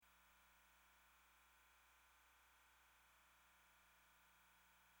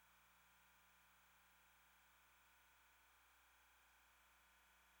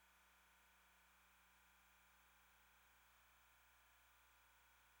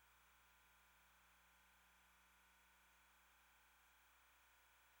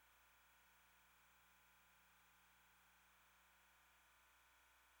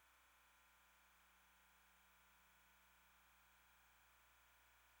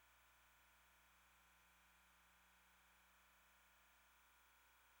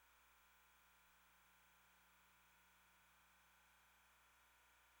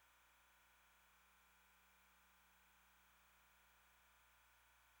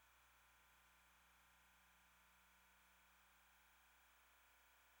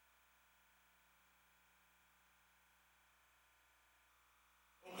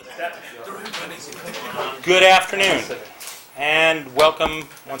Good afternoon, and welcome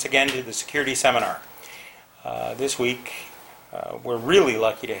once again to the Security Seminar. This week, we're really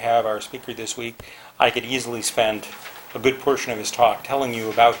lucky to have our speaker this week. I could easily spend a good portion of his talk telling you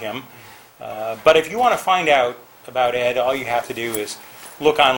about him, but if you want to find out about Ed, all you have to do is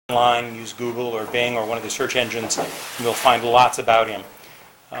look online, use Google or Bing or one of the search engines, and you'll find lots about him.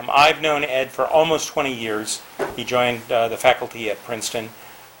 I've known Ed for almost 20 years. He joined the faculty at Princeton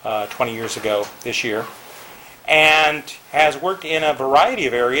 20 years ago this year, and has worked in a variety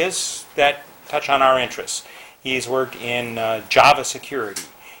of areas that touch on our interests. He's worked in Java security.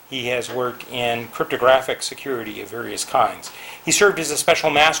 He has worked in cryptographic security of various kinds. He served as a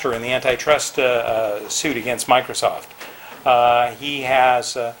special master in the antitrust suit against Microsoft. He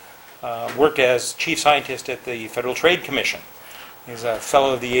has worked as chief scientist at the Federal Trade Commission. He's a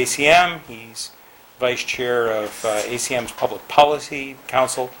fellow of the ACM. He's vice chair of ACM's Public Policy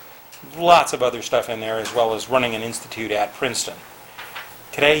Council. Lots of other stuff in there, as well as running an institute at Princeton.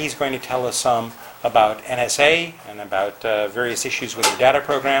 Today he's going to tell us some about NSA and about various issues with the data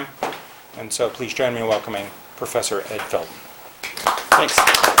program. And so please join me in welcoming Professor Ed Felten. Thanks.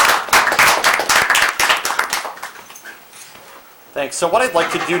 Thanks. So what I'd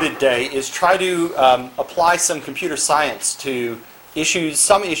like to do today is try to apply some computer science to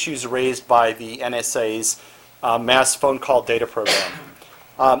some issues raised by the NSA's mass phone call data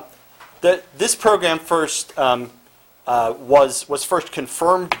program. This program first was first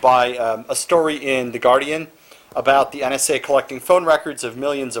confirmed by a story in The Guardian about the NSA collecting phone records of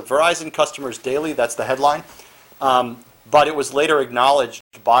millions of Verizon customers daily. That's the headline. But it was later acknowledged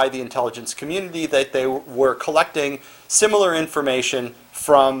by the intelligence community that they were collecting similar information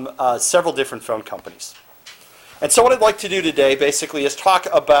from several different phone companies. And so what I'd like to do today basically is talk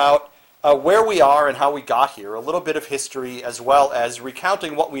about where we are and how we got here, a little bit of history, as well as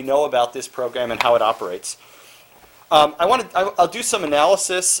recounting what we know about this program and how it operates. I'll do some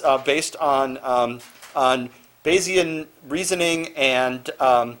analysis based on Bayesian reasoning and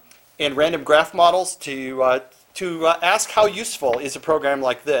random graph models to ask how useful is a program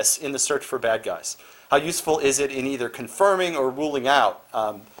like this in the search for bad guys. How useful is it in either confirming or ruling out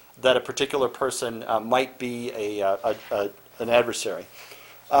that a particular person might be an adversary.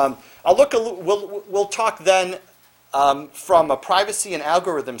 We'll talk then from a privacy and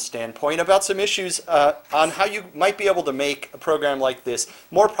algorithm standpoint about some issues on how you might be able to make a program like this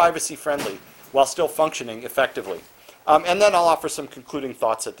more privacy friendly while still functioning effectively. And then I'll offer some concluding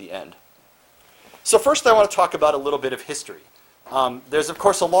thoughts at the end. So first I want to talk about a little bit of history. There's of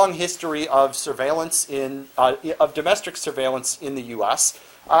course a long history of surveillance of domestic surveillance in the U.S.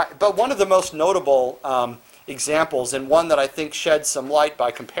 But one of the most notable examples, and one that I think sheds some light by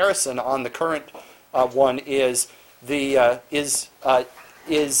comparison on the current one, is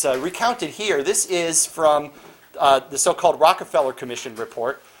recounted here. This is from the so-called Rockefeller Commission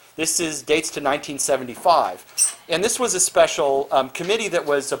report. This dates to 1975. And this was a special committee that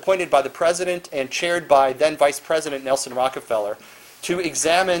was appointed by the president and chaired by then Vice President Nelson Rockefeller to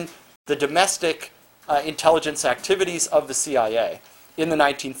examine the domestic intelligence activities of the CIA in the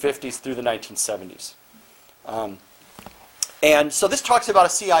 1950s through the 1970s. And so this talks about a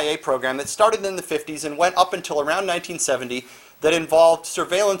CIA program that started in the 50s and went up until around 1970 that involved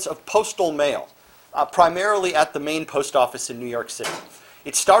surveillance of postal mail, primarily at the main post office in New York City.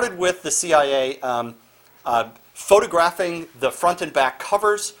 It started with the CIA photographing the front and back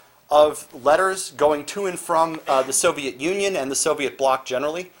covers of letters going to and from the Soviet Union and the Soviet bloc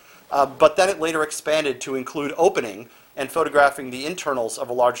generally, but then it later expanded to include opening and photographing the internals of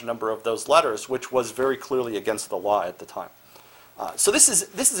a large number of those letters, which was very clearly against the law at the time. So this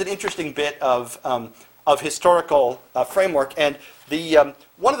is an interesting bit of historical framework, and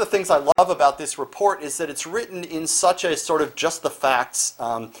one of the things I love about this report is that it's written in such a sort of just the facts,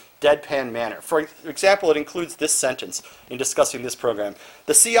 deadpan manner. For example, it includes this sentence in discussing this program.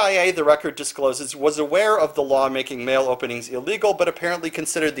 The CIA, the record discloses, was aware of the law making mail openings illegal, but apparently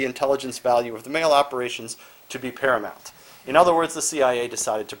considered the intelligence value of the mail operations to be paramount. In other words, the CIA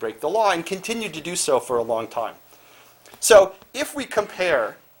decided to break the law and continued to do so for a long time. So if we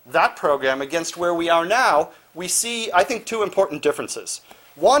compare that program against where we are now, we see, I think, two important differences.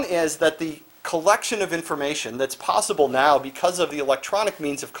 One is that the collection of information that's possible now because of the electronic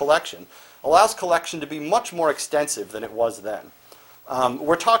means of collection allows collection to be much more extensive than it was then.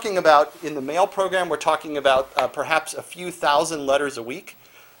 We're talking about, in the mail program, we're talking about perhaps a few thousand letters a week.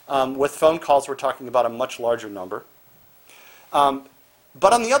 With phone calls, we're talking about a much larger number.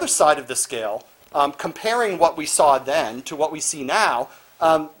 But on the other side of the scale, comparing what we saw then to what we see now,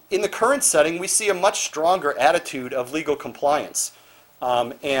 in the current setting, we see a much stronger attitude of legal compliance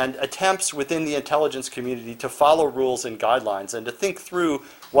and attempts within the intelligence community to follow rules and guidelines and to think through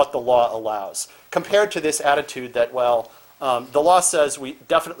what the law allows, compared to this attitude that, well, the law says we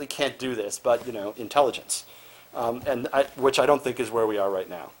definitely can't do this, but, intelligence, which I don't think is where we are right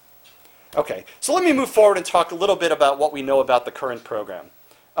now. Okay, so let me move forward and talk a little bit about what we know about the current program.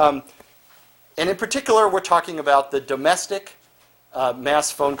 And in particular, we're talking about the domestic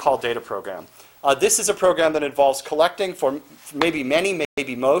mass phone call data program. This is a program that involves collecting for maybe many,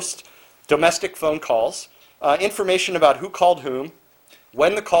 maybe most, domestic phone calls, information about who called whom,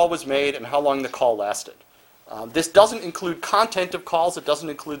 when the call was made, and how long the call lasted. This doesn't include content of calls. It doesn't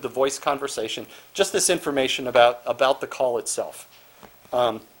include the voice conversation, just this information about the call itself,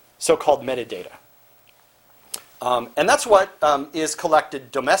 so-called metadata. And that's what is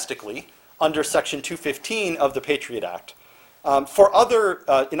collected domestically under Section 215 of the Patriot Act.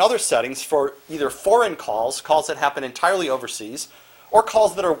 In other settings, for either foreign calls that happen entirely overseas, or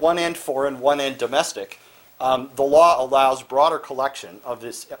calls that are one-end foreign, one-end domestic, the law allows broader collection of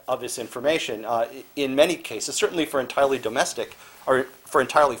this information in many cases, certainly for entirely domestic or for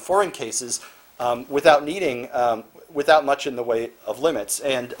entirely foreign cases, without much in the way of limits.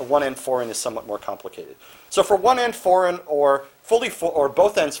 And one-end foreign is somewhat more complicated. So for one-end foreign or or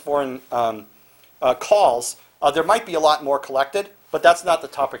both ends foreign calls, there might be a lot more collected, but that's not the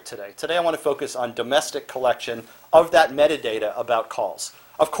topic today. Today I want to focus on domestic collection of that metadata about calls.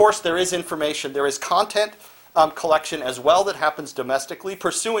 Of course, there is information, there is content collection as well that happens domestically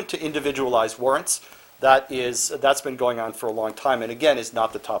pursuant to individualized warrants. That's been going on for a long time, and again is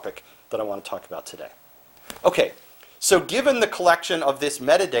not the topic that I want to talk about today. Okay, so given the collection of this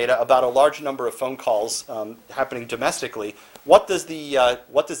metadata about a large number of phone calls happening domestically, what does the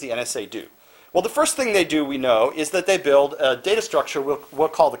NSA do? Well, the first thing they do, we know, is that they build a data structure we'll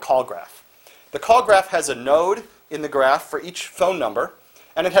call the call graph. The call graph has a node in the graph for each phone number,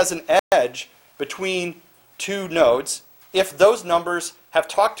 and it has an edge between two nodes if those numbers have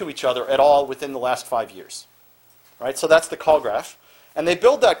talked to each other at all within the last 5 years. Right? So that's the call graph. And they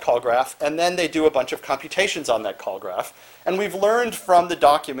build that call graph, and then they do a bunch of computations on that call graph. And we've learned from the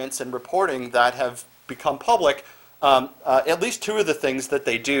documents and reporting that have become public at least two of the things that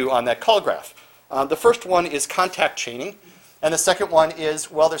they do on that call graph. The first one is contact chaining, and the second one is,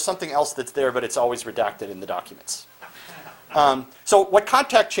 well, there's something else that's there, but it's always redacted in the documents. So what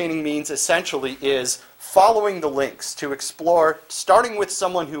contact chaining means essentially is following the links to explore, starting with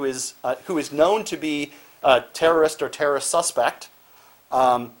someone who is known to be a terrorist or terrorist suspect,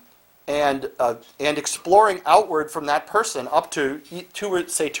 and exploring outward from that person up to two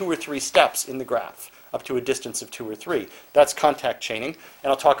or three steps in the graph, up to a distance of 2 or 3. That's contact chaining, and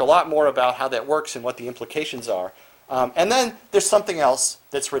I'll talk a lot more about how that works and what the implications are. And then there's something else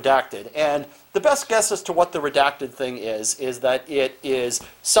that's redacted, and the best guess as to what the redacted thing is that it is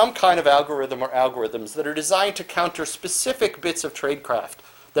some kind of algorithm or algorithms that are designed to counter specific bits of tradecraft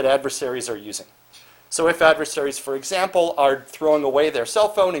that adversaries are using. So if adversaries, for example, are throwing away their cell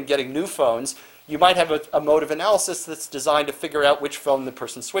phone and getting new phones, you might have a mode of analysis that's designed to figure out which phone the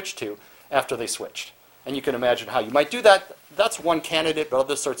person switched to after they switched. And you can imagine how you might do that. That's one candidate, but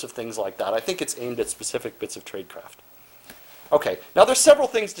other sorts of things like that. I think it's aimed at specific bits of tradecraft. Okay, now there's several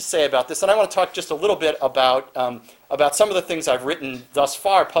things to say about this, and I want to talk just a little bit about some of the things I've written thus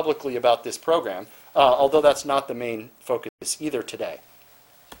far publicly about this program, although that's not the main focus either today.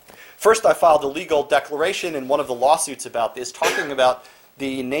 First, I filed a legal declaration in one of the lawsuits about this, talking about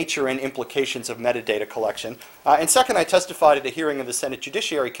the nature and implications of metadata collection. And second, I testified at a hearing of the Senate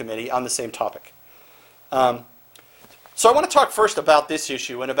Judiciary Committee on the same topic. So I want to talk first about this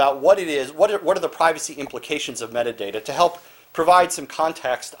issue and about what it is, what are the privacy implications of metadata to help provide some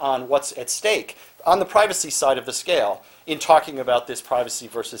context on what's at stake on the privacy side of the scale in talking about this privacy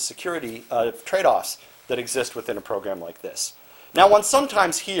versus security trade-offs that exist within a program like this. Now, one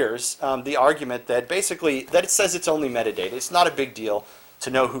sometimes hears the argument that basically that it says it's only metadata. It's not a big deal to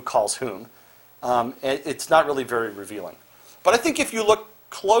know who calls whom. And it's not really very revealing. But I think if you look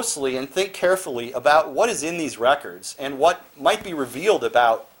closely and think carefully about what is in these records and what might be revealed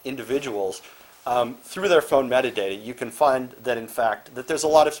about individuals through their phone metadata, you can find that, in fact, that there's a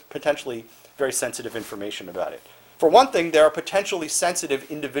lot of potentially very sensitive information about it. For one thing, there are potentially sensitive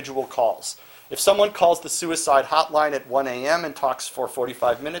individual calls. If someone calls the suicide hotline at 1 a.m. and talks for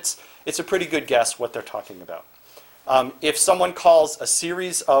 45 minutes, it's a pretty good guess what they're talking about. If someone calls a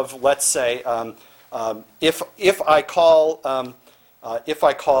series of, let's say, if I call a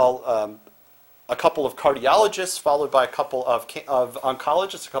couple of cardiologists followed by a couple of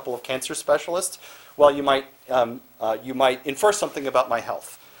oncologists, a couple of cancer specialists, well, you might infer something about my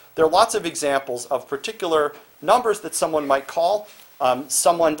health. There are lots of examples of particular numbers that someone might call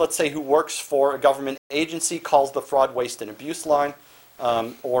Someone, let's say, who works for a government agency calls the fraud, waste, and abuse line,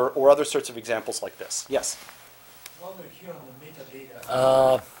 or other sorts of examples like this. Yes? While we're here on the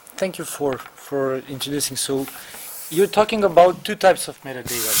metadata, thank you for introducing. So, you're talking about two types of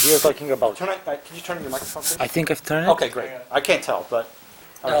metadata. You're talking about. Can you turn on your microphone, please? I think I've turned it. Okay, great. I can't tell, but...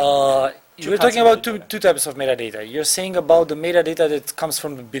 all right. You're types talking of about metadata. two types of metadata. You're saying about the metadata that comes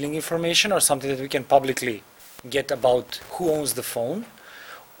from the billing information or something that we can publicly get about who owns the phone.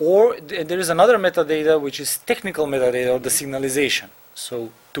 Or there is another metadata which is technical metadata or the signalization.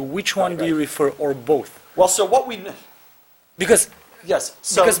 So to which one do you refer, or both? Well, so what we... Because Yes,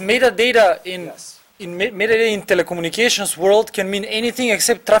 so... because metadata in Yes. metadata in telecommunications world can mean anything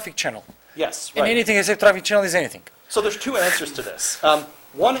except traffic channel. Yes, And right. anything except traffic channel is anything. So there's two answers to this.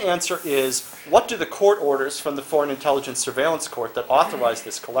 One answer is, what do the court orders from the Foreign Intelligence Surveillance Court that authorize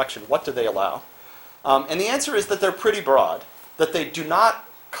this collection, what do they allow? And the answer is that they're pretty broad, that they do not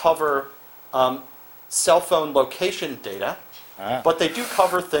cover cell phone location data, but they do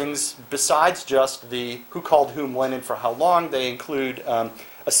cover things besides just the who called whom, when, and for how long. They include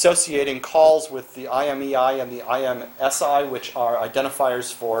associating calls with the IMEI and the IMSI, which are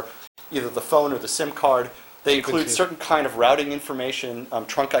identifiers for either the phone or the SIM card. They include certain kind of routing information,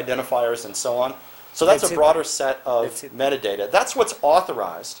 trunk identifiers, and so on. So that's a broader set of metadata. That's what's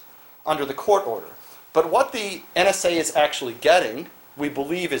authorized under the court order. But what the NSA is actually getting, we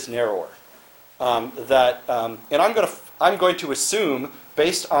believe, is narrower. And I'm going to assume,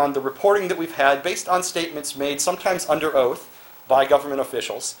 based on the reporting that we've had, based on statements made sometimes under oath by government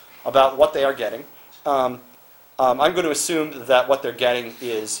officials about what they are getting, I'm going to assume that what they're getting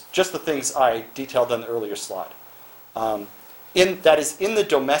is just the things I detailed on the earlier slide. That is in the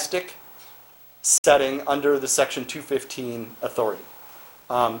domestic setting under the Section 215 authority.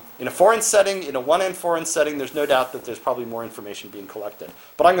 In a foreign setting, in a one-end foreign setting, there's no doubt that there's probably more information being collected.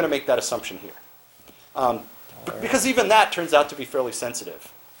 But I'm going to make that assumption here. Because even that turns out to be fairly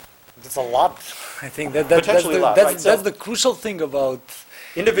sensitive. That's a lot. I think Potentially a lot, right. So- that's the crucial thing about.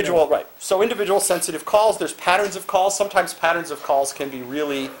 Individual, right. So individual sensitive calls, there's patterns of calls. Sometimes patterns of calls can be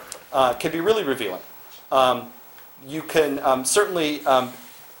really revealing. You can certainly,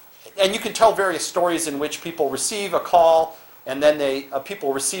 and you can tell various stories in which people receive a call, and then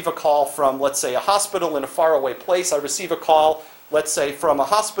people receive a call from, let's say, a hospital in a faraway place. I receive a call, let's say, from a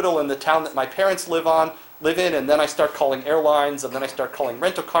hospital in the town that my parents live in, and then I start calling airlines, and then I start calling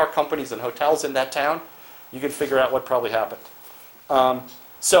rental car companies and hotels in that town. You can figure out what probably happened.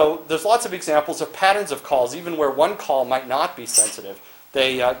 So there's lots of examples of patterns of calls, even where one call might not be sensitive.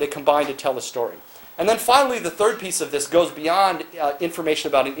 They combine to tell a story. And then finally, the third piece of this goes beyond information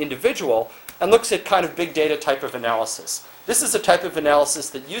about an individual and looks at kind of big data type of analysis. This is a type of analysis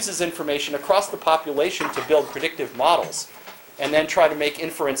that uses information across the population to build predictive models and then try to make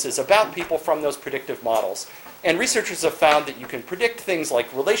inferences about people from those predictive models. And researchers have found that you can predict things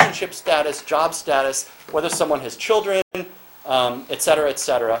like relationship status, job status, whether someone has children, et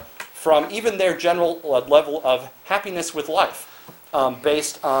cetera, from even their general level of happiness with life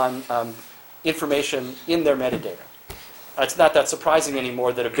based on information in their metadata. It's not that surprising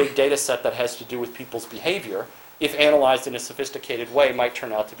anymore that a big data set that has to do with people's behavior, if analyzed in a sophisticated way, might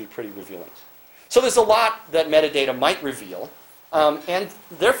turn out to be pretty revealing. So there's a lot that metadata might reveal, and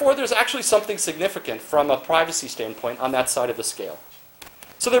therefore there's actually something significant from a privacy standpoint on that side of the scale.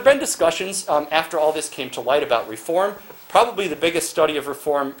 So there have been discussions after all this came to light about reform. Probably the biggest study of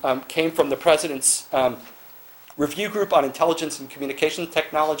reform came from the President's Review Group on Intelligence and Communication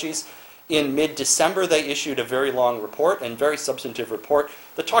Technologies. In mid-December, they issued a very long report and very substantive report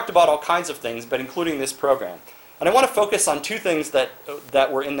that talked about all kinds of things, but including this program. And I want to focus on two things that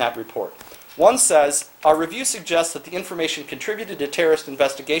were in that report. One says, our review suggests that the information contributed to terrorist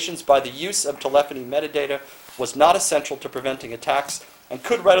investigations by the use of telephony metadata was not essential to preventing attacks and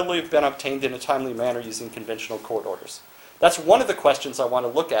could readily have been obtained in a timely manner using conventional court orders. That's one of the questions I want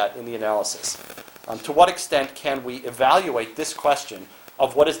to look at in the analysis. To what extent can we evaluate this question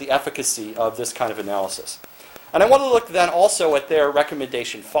of what is the efficacy of this kind of analysis? And I want to look then also at their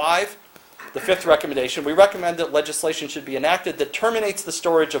recommendation 5, the fifth recommendation. We recommend that legislation should be enacted that terminates the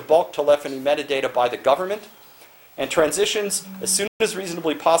storage of bulk telephony metadata by the government and transitions as soon as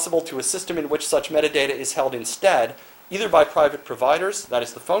reasonably possible to a system in which such metadata is held instead, either by private providers, that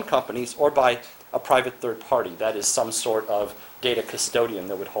is the phone companies, or by a private third party, that is some sort of data custodian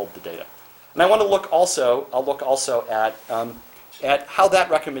that would hold the data. And I want to look also at how that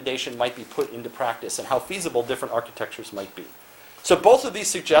recommendation might be put into practice and how feasible different architectures might be. So both of these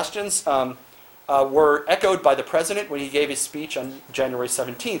suggestions were echoed by the president when he gave his speech on January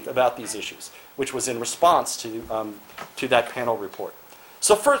 17th about these issues, which was in response to that panel report.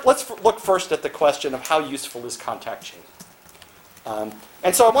 So let's look first at the question of how useful is contact chaining.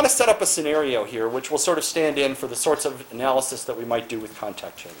 And so I want to set up a scenario here which will sort of stand in for the sorts of analysis that we might do with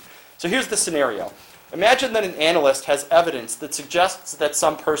contact chaining. So here's the scenario. Imagine that an analyst has evidence that suggests that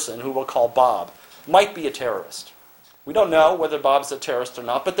some person, who we'll call Bob, might be a terrorist. We don't know whether Bob's a terrorist or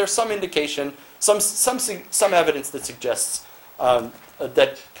not, but there's some indication, some evidence that suggests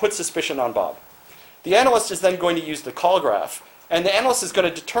that puts suspicion on Bob. The analyst is then going to use the call graph, and the analyst is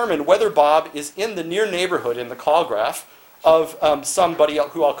going to determine whether Bob is in the near neighborhood in the call graph of somebody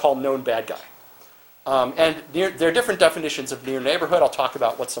who I'll call known bad guy. And there are different definitions of near neighborhood. I'll talk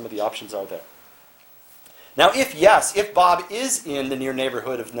about what some of the options are there. Now, if Bob is in the near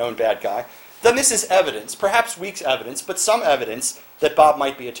neighborhood of known bad guy, then this is evidence, perhaps weak evidence, but some evidence that Bob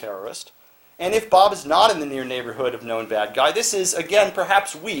might be a terrorist. And if Bob is not in the near neighborhood of known bad guy, this is, again,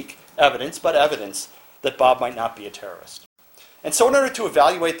 perhaps weak evidence, but evidence that Bob might not be a terrorist. And so in order to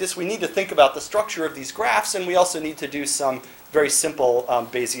evaluate this, we need to think about the structure of these graphs, and we also need to do some very simple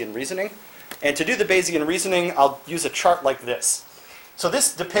Bayesian reasoning. And to do the Bayesian reasoning, I'll use a chart like this. So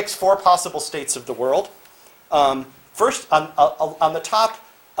this depicts 4 possible states of the world. First, on the top,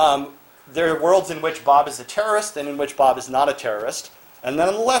 there are worlds in which Bob is a terrorist and in which Bob is not a terrorist. And then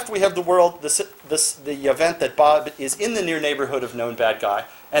on the left, we have the world, the event that Bob is in the near neighborhood of known bad guy,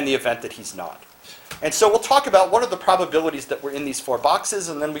 and the event that he's not. And so we'll talk about what are the probabilities that were in these 4 boxes,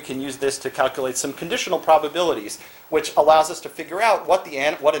 and then we can use this to calculate some conditional probabilities, which allows us to figure out what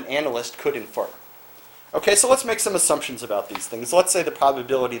an analyst could infer. Okay, so let's make some assumptions about these things. Let's say the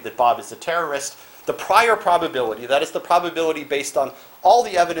probability that Bob is a terrorist, the prior probability, that is the probability based on all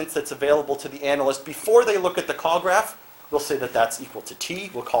the evidence that's available to the analyst before they look at the call graph, we'll say that that's equal to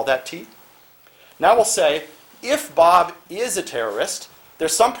t. We'll call that t. Now we'll say if Bob is a terrorist,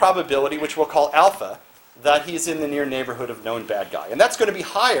 there's some probability, which we'll call alpha, that he's in the near neighborhood of known bad guy. And that's going to be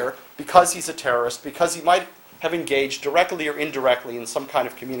higher because he's a terrorist, because he might have engaged directly or indirectly in some kind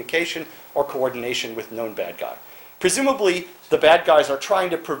of communication or coordination with known bad guy. Presumably, the bad guys are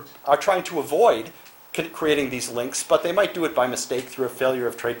trying to avoid creating these links, but they might do it by mistake through a failure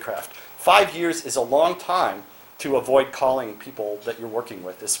of tradecraft. 5 years is a long time to avoid calling people that you're working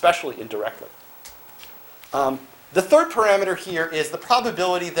with, especially indirectly. The third parameter here is the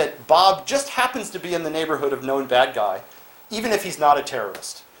probability that Bob just happens to be in the neighborhood of known bad guy, even if he's not a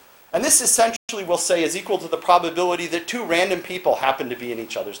terrorist. And this essentially, we'll say, is equal to the probability that 2 random people happen to be in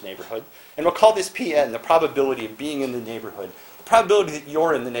each other's neighborhood. And we'll call this Pn, the probability of being in the neighborhood, the probability that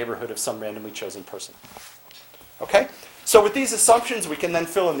you're in the neighborhood of some randomly chosen person. Okay? So with these assumptions, we can then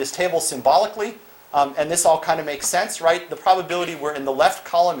fill in this table symbolically. And this all kind of makes sense, right? The probability we're in the left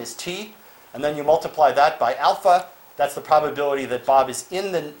column is t. And then you multiply that by alpha. That's the probability that Bob is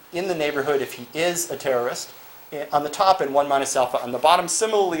in the neighborhood if he is a terrorist. On the top, and 1 minus alpha on the bottom.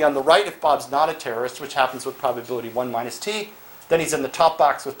 Similarly, on the right, if Bob's not a terrorist, which happens with probability 1 minus t, then he's in the top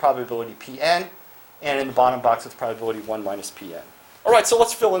box with probability Pn, and in the bottom box with probability 1 minus Pn. All right, so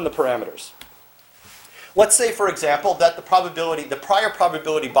let's fill in the parameters. Let's say, for example, that the prior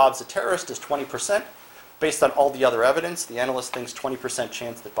probability Bob's a terrorist is 20%. Based on all the other evidence, the analyst thinks 20%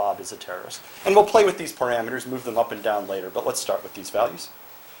 chance that Bob is a terrorist. And we'll play with these parameters, move them up and down later, but let's start with these values.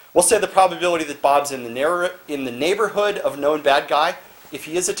 We'll say the probability that Bob's in the neighborhood of known bad guy, if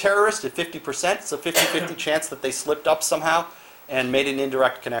he is a terrorist, at 50%. It's a 50-50 chance that they slipped up somehow and made an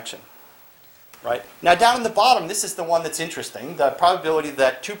indirect connection. Right? Now down in the bottom, this is the one that's interesting, the probability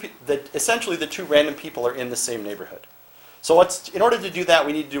that essentially the 2 random people are in the same neighborhood. So in order to do that,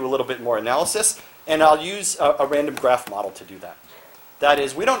 we need to do a little bit more analysis, and I'll use a random graph model to do that. That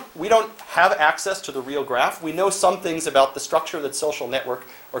is, we don't have access to the real graph. We know some things about the structure that social network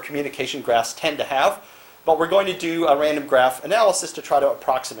or communication graphs tend to have, but we're going to do a random graph analysis to try to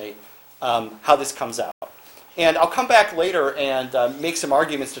approximate how this comes out. And I'll come back later and make some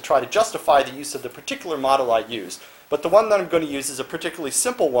arguments to try to justify the use of the particular model I use. But the one that I'm going to use is a particularly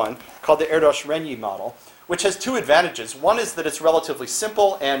simple one called the Erdős-Rényi model, which has 2 advantages. One is that it's relatively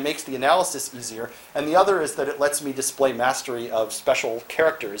simple and makes the analysis easier, and the other is that it lets me display mastery of special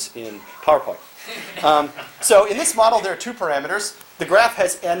characters in PowerPoint. So in this model, there are 2 parameters. The graph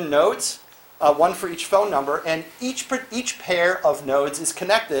has n nodes, 1 for each phone number, and each pair of nodes is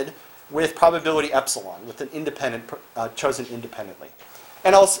connected with probability epsilon, with an independent chosen independently.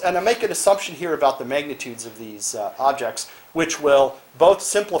 And I'll make an assumption here about the magnitudes of these objects, which will both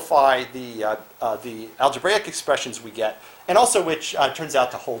simplify the algebraic expressions we get, and also which turns out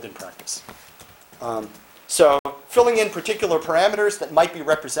to hold in practice. So filling in particular parameters that might be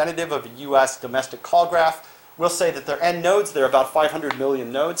representative of a US domestic call graph. We'll say that there are n nodes. There are about 500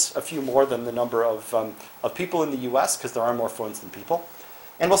 million nodes, a few more than the number of people in the US, because there are more phones than people.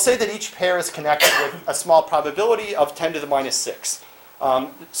 And we'll say that each pair is connected with a small probability of 10 to the minus 6.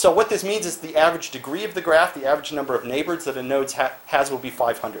 So what this means is the average degree of the graph, the average number of neighbors that a node has will be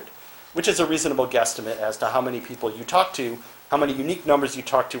 500, which is a reasonable guesstimate as to how many people you talk to, how many unique numbers you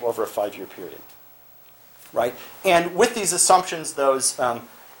talk to over a 5-year period. Right? And with these assumptions, the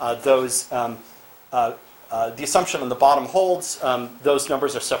assumption on the bottom holds. Those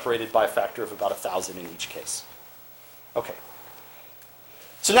numbers are separated by a factor of about 1,000 in each case. Okay.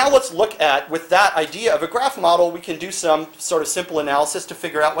 So now let's look at, with that idea of a graph model, we can do some sort of simple analysis to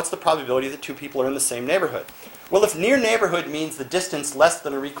figure out what's the probability that two people are in the same neighborhood. Well, if near neighborhood means the distance less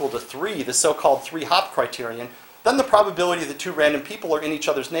than or equal to 3, the so-called 3-hop criterion, then the probability that two random people are in each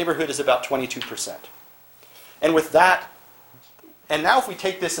other's neighborhood is about 22%. And with that, and now if we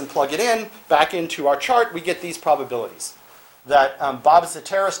take this and plug it in, back into our chart, we get these probabilities. That Bob is a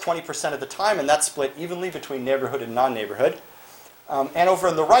terrorist 20% of the time, and that's split evenly between neighborhood and non-neighborhood. And over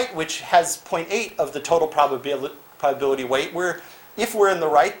on the right, which has 0.8 of the total probability weight, if we're in the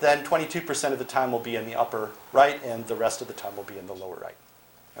right, then 22% of the time will be in the upper right, and the rest of the time will be in the lower right.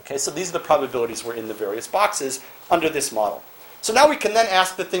 Okay, so these are the probabilities we're in the various boxes under this model. So now we can then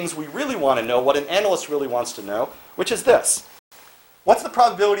ask the things we really want to know, what an analyst really wants to know, which is this. What's the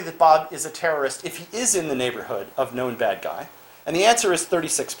probability that Bob is a terrorist if he is in the neighborhood of known bad guy? And the answer is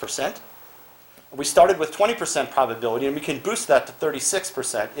 36%. We started with 20% probability, and we can boost that to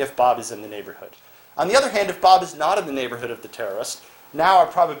 36% if Bob is in the neighborhood. On the other hand, if Bob is not in the neighborhood of the terrorist, now our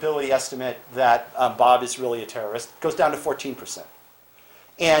probability estimate that Bob is really a terrorist goes down to 14%.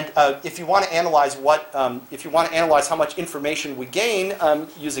 And if you want to analyze how much information we gain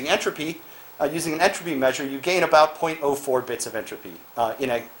using entropy, using an entropy measure, you gain about 0.04 bits of entropy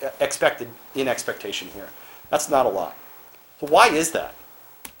in expectation here. That's not a lot. So why is that?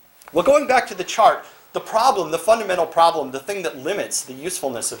 Well, going back to the chart, the fundamental problem, the thing that limits the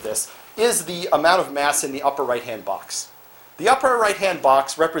usefulness of this is the amount of mass in the upper right-hand box. The upper right-hand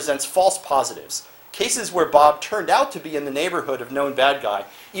box represents false positives, cases where Bob turned out to be in the neighborhood of known bad guy,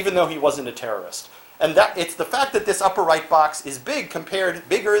 even though he wasn't a terrorist. And it's the fact that this upper right box is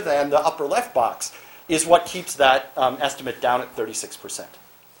bigger than the upper left box, is what keeps that estimate down at 36%.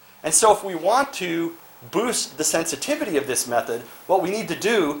 And so if we want to boost the sensitivity of this method, what we need to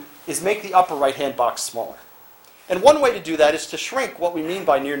do is make the upper right-hand box smaller. And one way to do that is to shrink what we mean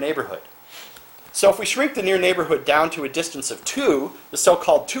by near neighborhood. So if we shrink the near neighborhood down to a distance of 2, the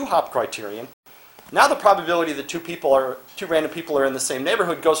so-called 2-hop criterion, now the probability that two random people are in the same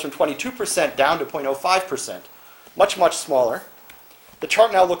neighborhood goes from 22% down to 0.05%, much, much smaller. The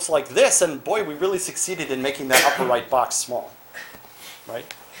chart now looks like this, and boy, we really succeeded in making that upper right box small.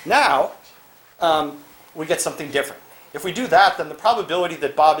 Right? Now, we get something different. If we do that, then the probability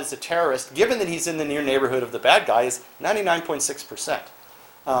that Bob is a terrorist, given that he's in the near neighborhood of the bad guy, is 99.6%.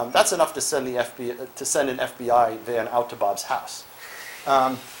 That's enough to send an FBI van out to Bob's house.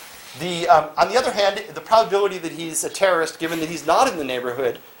 On the other hand, the probability that he's a terrorist, given that he's not in the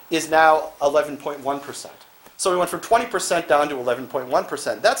neighborhood, is now 11.1%. So we went from 20% down to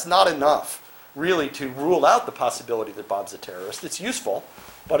 11.1%. That's not enough, really, to rule out the possibility that Bob's a terrorist. It's useful,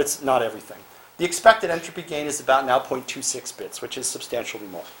 but it's not everything. The expected entropy gain is about now 0.26 bits, which is substantially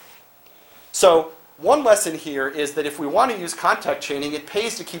more. So one lesson here is that if we want to use contact chaining, it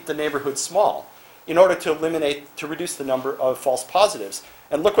pays to keep the neighborhood small in order to reduce the number of false positives.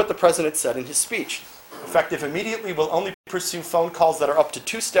 And look what the president said in his speech. Effective immediately will only pursue phone calls that are up to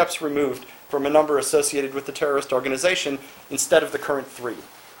 2 steps removed from a number associated with the terrorist organization instead of the current 3.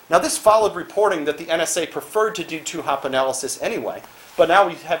 Now this followed reporting that the NSA preferred to do 2-hop analysis anyway, but now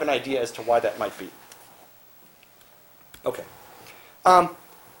we have an idea as to why that might be. Okay.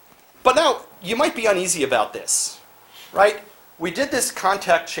 But now, you might be uneasy about this, right? We did this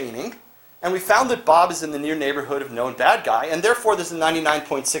contact chaining, and we found that Bob is in the near neighborhood of known bad guy, and therefore there's a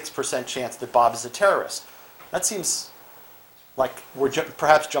 99.6% chance that Bob is a terrorist. That seems like we're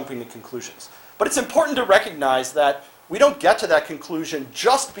perhaps jumping to conclusions. But it's important to recognize that we don't get to that conclusion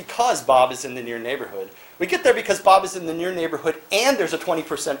just because Bob is in the near neighborhood. We get there because Bob is in the near neighborhood and there's a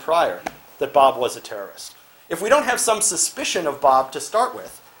 20% prior that Bob was a terrorist. If we don't have some suspicion of Bob to start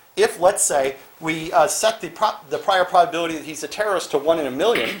with, if, let's say, we set the prior probability that he's a terrorist to 1 in a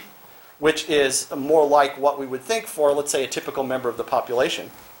million, which is more like what we would think for, let's say, a typical member of the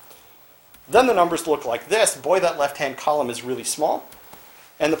population, then the numbers look like this. Boy, that left-hand column is really small.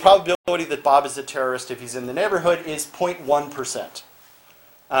 And the probability that Bob is a terrorist if he's in the neighborhood is 0.1%.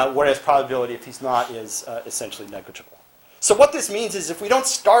 whereas probability if he's not is essentially negligible. So what this means is if we don't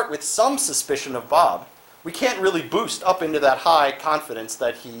start with some suspicion of Bob, we can't really boost up into that high confidence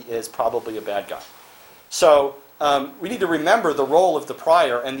that he is probably a bad guy. So we need to remember the role of the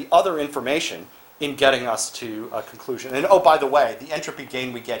prior and the other information in getting us to a conclusion. And oh, by the way, the entropy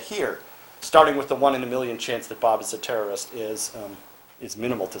gain we get here, starting with the 1 in a million chance that Bob is a terrorist, is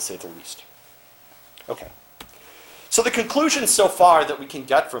minimal to say the least. Okay. So the conclusions so far that we can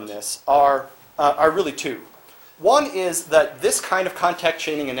get from this are really two. One is that this kind of contact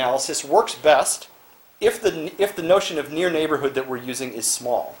chaining analysis works best if the notion of near neighborhood that we're using is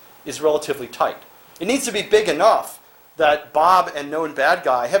small, is relatively tight. It needs to be big enough that Bob and known bad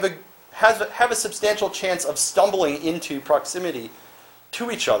guy have a substantial chance of stumbling into proximity to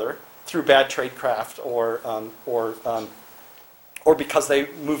each other through bad tradecraft or because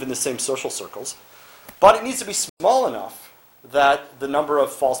they move in the same social circles. But it needs to be small enough that the number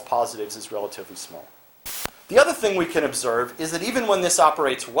of false positives is relatively small. The other thing we can observe is that even when this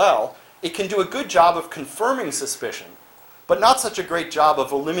operates well, it can do a good job of confirming suspicion, but not such a great job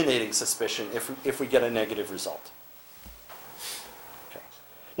of eliminating suspicion if we get a negative result. Okay.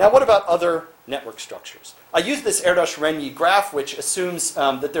 Now what about other network structures? I use this Erdős-Rényi graph, which assumes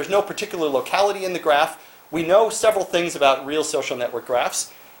that there's no particular locality in the graph. We know several things about real social network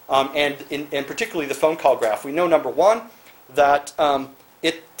graphs, and particularly the phone call graph. We know, number one, that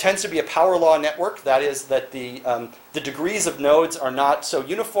it tends to be a power law network. That is, that the degrees of nodes are not so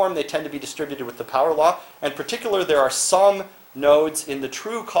uniform. They tend to be distributed with the power law. In particular, there are some nodes in the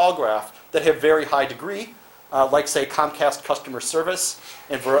true call graph that have very high degree, like, say, Comcast customer service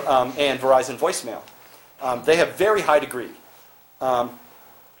and Verizon voicemail. They have very high degree.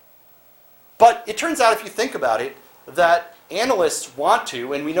 But it turns out, if you think about it, that analysts want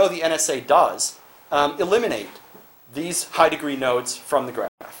to, and we know the NSA does, eliminate these high-degree nodes from the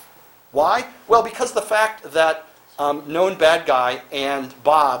graph. Why? Well, because the fact that known bad guy and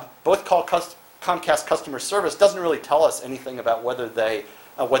Bob both call Comcast customer service doesn't really tell us anything about whether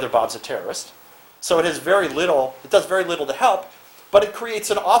Bob's a terrorist. So it does very little to help, but it creates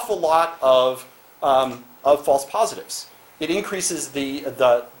an awful lot of false positives. It increases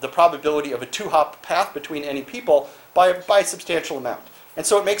the probability of a two-hop path between any people by a substantial amount. And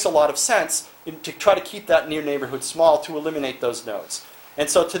so it makes a lot of sense to try to keep that near neighborhood small to eliminate those nodes. And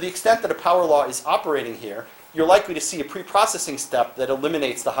so to the extent that a power law is operating here, you're likely to see a pre-processing step that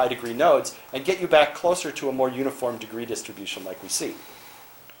eliminates the high-degree nodes and get you back closer to a more uniform degree distribution like we see.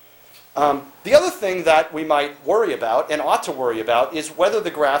 The other thing that we might worry about, and ought to worry about, is whether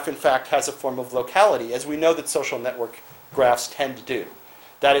the graph in fact has a form of locality, as we know that social network graphs tend to do.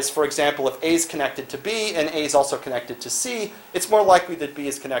 That is, for example, if A is connected to B and A is also connected to C, it's more likely that B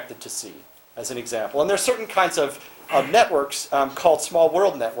is connected to C, as an example. And there are certain kinds of networks called small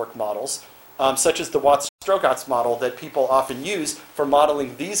world network models, such as the Watts-Strogatz model that people often use for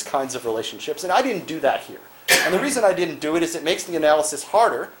modeling these kinds of relationships. And I didn't do that here. And the reason I didn't do it is it makes the analysis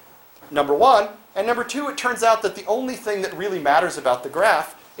harder, number one. And number two, it turns out that the only thing that really matters about the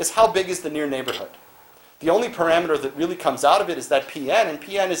graph is how big is the near neighborhood. The only parameter that really comes out of it is that Pn, and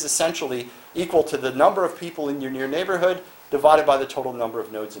Pn is essentially equal to the number of people in your near neighborhood divided by the total number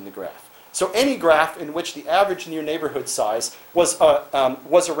of nodes in the graph. So any graph in which the average near neighborhood size was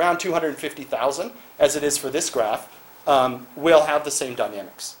around 250,000, as it is for this graph, will have the same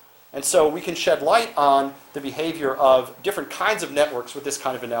dynamics. And so we can shed light on the behavior of different kinds of networks with this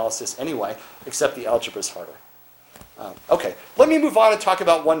kind of analysis anyway, except the algebra is harder. Okay, let me move on and talk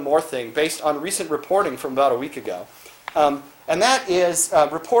about one more thing based on recent reporting from about a week ago. And that is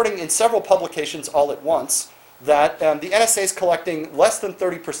reporting in several publications all at once that the NSA is collecting less than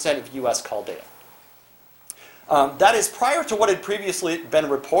 30% of US call data. That is prior to what had previously been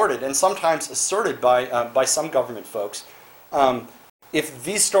reported and sometimes asserted by some government folks. If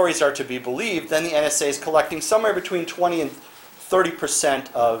these stories are to be believed, then the NSA is collecting somewhere between 20 and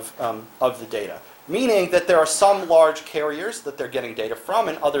 30% of the data. Meaning that there are some large carriers that they're getting data from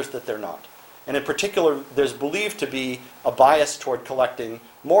and others that they're not. And in particular, there's believed to be a bias toward collecting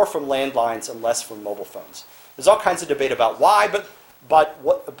more from landlines and less from mobile phones. There's all kinds of debate about why,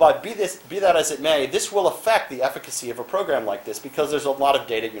 but be that as it may, this will affect the efficacy of a program like this because there's a lot of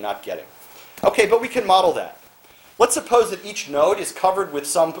data you're not getting. Okay, but we can model that. Let's suppose that each node is covered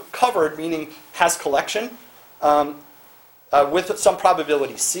with meaning has collection, with some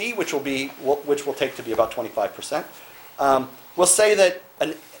probability C, which we'll take to be about 25%. We'll say that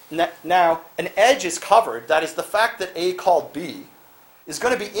now an edge is covered. That is, the fact that A called B is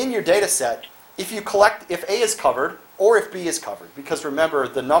going to be in your data set if A is covered or if B is covered. Because remember,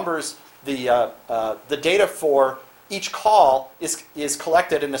 the numbers, the data for each call is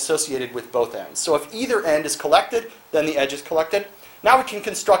collected and associated with both ends. So if either end is collected, then the edge is collected. Now we can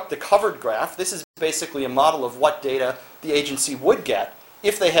construct the covered graph. This is basically a model of what data the agency would get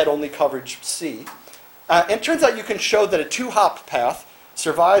if they had only coverage C. And it turns out you can show that a two-hop path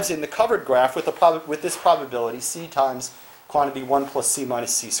survives in the covered graph with this probability, C times quantity 1 plus C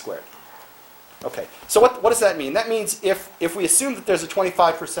minus C squared. Okay, so what does that mean? That means if we assume that there's a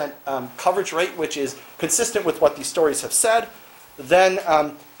 25% coverage rate, which is consistent with what these stories have said, then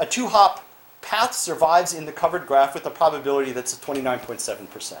a two-hop path survives in the covered graph with a probability that's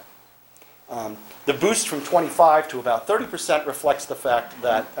 29.7%. The boost from 25 to about 30% reflects the fact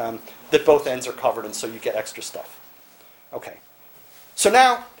that, that both ends are covered, and so you get extra stuff. Okay, so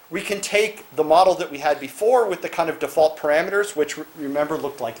now we can take the model that we had before with the kind of default parameters, which remember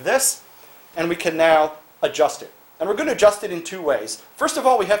looked like this, and we can now adjust it. And we're going to adjust it in two ways. First of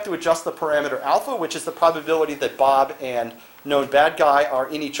all, we have to adjust the parameter alpha, which is the probability that Bob and known bad guy are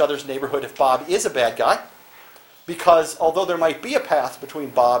in each other's neighborhood if Bob is a bad guy. Because although there might be a path between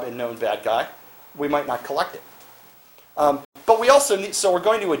Bob and known bad guy, we might not collect it. But we also need, so we're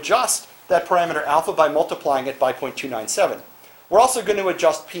going to adjust that parameter alpha by multiplying it by 0.297. We're also going to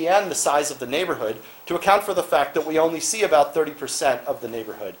adjust Pn, the size of the neighborhood, to account for the fact that we only see about 30% of the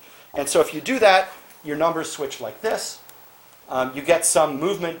neighborhood. And so if you do that, your numbers switch like this. You get some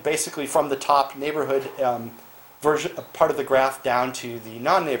movement basically from the top neighborhood version, part of the graph down to the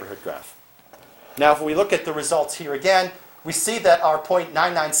non-neighborhood graph. Now if we look at the results here again, we see that our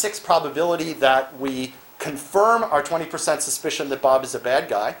 0.996 probability that we confirm our 20% suspicion that Bob is a bad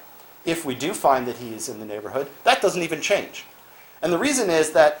guy, if we do find that he is in the neighborhood, that doesn't even change. And the reason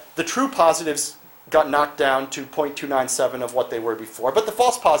is that the true positives got knocked down to 0.297 of what they were before, but the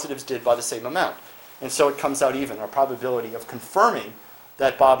false positives did by the same amount. And so it comes out even. Our probability of confirming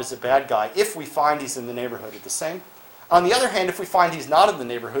that Bob is a bad guy, if we find he's in the neighborhood, is the same. On the other hand, if we find he's not in the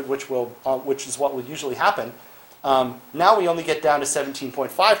neighborhood, which is what will usually happen, now we only get down to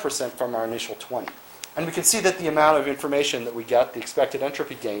 17.5% from our initial 20. And we can see that the amount of information that we get, the expected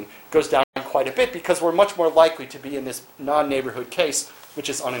entropy gain, goes down quite a bit because we're much more likely to be in this non-neighborhood case, which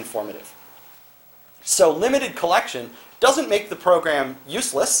is uninformative. So limited collection doesn't make the program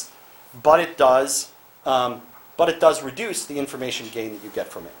useless, but it does reduce the information gain that you get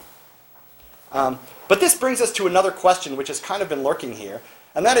from it. But this brings us to another question which has kind of been lurking here,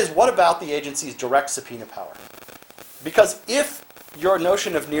 and that is, what about the agency's direct subpoena power? Because if your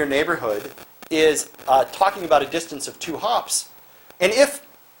notion of near neighborhood is talking about a distance of 2 hops, and if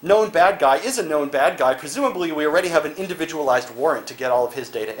known bad guy is a known bad guy, presumably we already have an individualized warrant to get all of his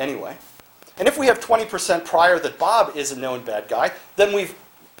data anyway. And if we have 20% prior that Bob is a known bad guy, then we've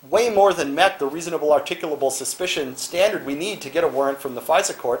way more than met the reasonable articulable suspicion standard we need to get a warrant from the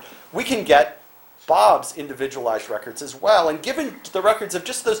FISA court. We can get Bob's individualized records as well. And given the records of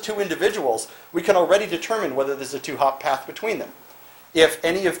just those 2 individuals, we can already determine whether there's a 2-hop path between them. If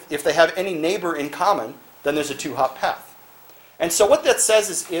they have any neighbor in common, then there's a 2-hop path. And so what that says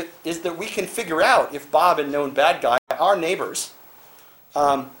is that we can figure out if Bob and known bad guy are neighbors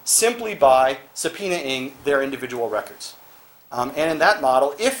simply by subpoenaing their individual records. And in that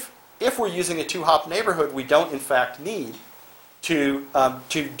model, if we're using a 2-hop neighborhood, we don't in fact need to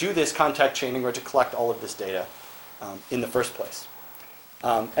do this contact chaining or to collect all of this data in the first place.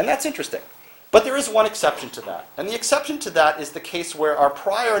 And that's interesting. But there is one exception to that. And the exception to that is the case where our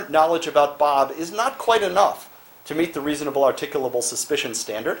prior knowledge about Bob is not quite enough to meet the reasonable articulable suspicion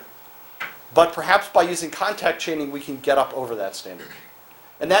standard. But perhaps by using contact chaining, we can get up over that standard.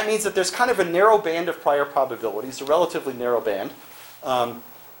 And that means that there's kind of a narrow band of prior probabilities, a relatively narrow band.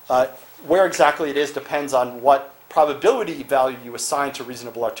 Where exactly it is depends on what probability value you assign to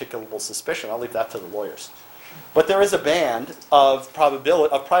reasonable articulable suspicion. I'll leave that to the lawyers. But there is a band of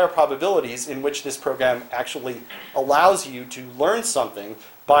prior probabilities in which this program actually allows you to learn something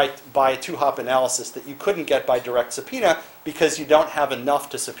by a 2-hop analysis that you couldn't get by direct subpoena because you don't have enough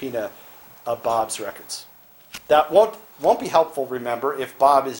to subpoena Bob's records. That won't be helpful, remember, if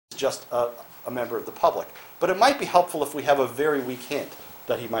Bob is just a member of the public. But it might be helpful if we have a very weak hint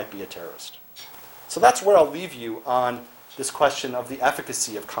that he might be a terrorist. So that's where I'll leave you on this question of the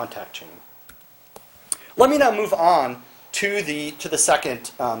efficacy of contact chaining. Let me now move on to the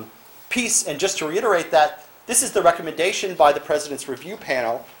second piece, and just to reiterate that this is the recommendation by the President's Review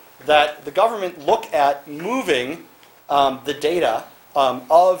Panel that the government look at moving the data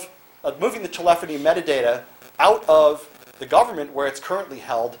moving the telephony metadata out of the government where it's currently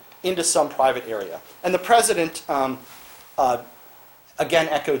held into some private area. And the President again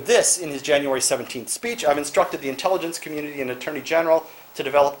echoed this in his January 17th speech. I've instructed the intelligence community and Attorney General to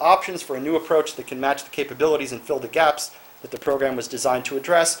develop options for a new approach that can match the capabilities and fill the gaps that the program was designed to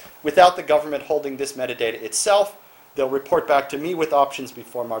address without the government holding this metadata itself. They'll report back to me with options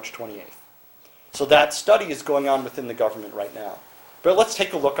before March 28th. So that study is going on within the government right now. But let's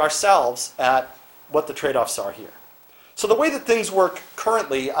take a look ourselves at what the trade-offs are here. So the way that things work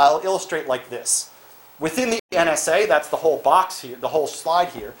currently, I'll illustrate like this. Within the NSA, that's the whole box here, the whole slide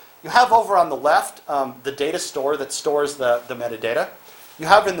here, you have over on the left the data store that stores the metadata. You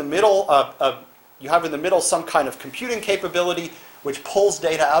have in the middle some kind of computing capability which pulls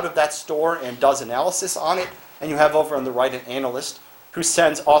data out of that store and does analysis on it. And you have over on the right an analyst who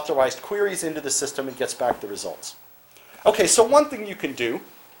sends authorized queries into the system and gets back the results. Okay, so one thing you can do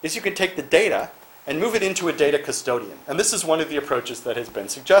is you can take the data and move it into a data custodian. And this is one of the approaches that has been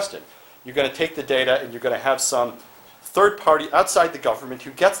suggested. You're going to take the data and you're going to have some third party outside the government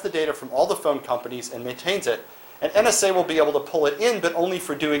who gets the data from all the phone companies and maintains it. And NSA will be able to pull it in, but only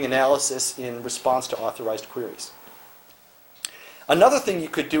for doing analysis in response to authorized queries. Another thing you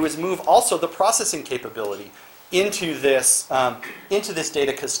could do is move also the processing capability into this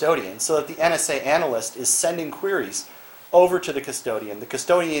data custodian so that the NSA analyst is sending queries over to the custodian. The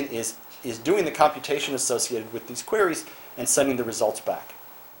custodian is doing the computation associated with these queries and sending the results back.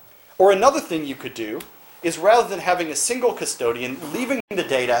 Or another thing you could do is rather than having a single custodian, leaving the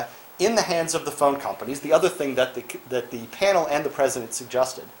data in the hands of the phone companies, the other thing that the panel and the president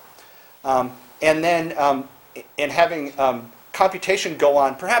suggested, and having computation go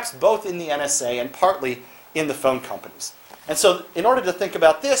on perhaps both in the NSA and partly in the phone companies. And so in order to think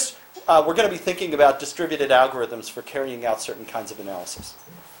about this, we're going to be thinking about distributed algorithms for carrying out certain kinds of analysis.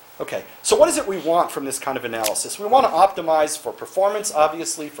 Okay, so what is it we want from this kind of analysis? We want to optimize for performance,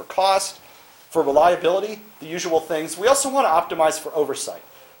 obviously, for cost, for reliability, the usual things. We also want to optimize for oversight.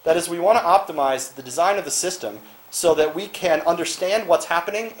 That is, we want to optimize the design of the system so that we can understand what's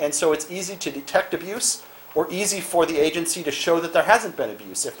happening, and so it's easy to detect abuse or easy for the agency to show that there hasn't been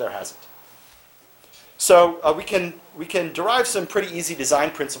abuse if there hasn't. So we can derive some pretty easy design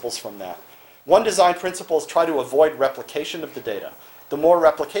principles from that. One design principle is try to avoid replication of the data. The more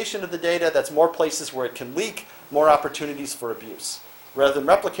replication of the data, that's more places where it can leak, more opportunities for abuse. Rather than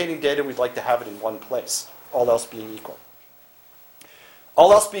replicating data, we'd like to have it in one place, all else being equal.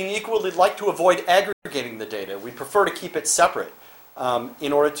 All else being equal, we'd like to avoid aggregating the data. We prefer to keep it separate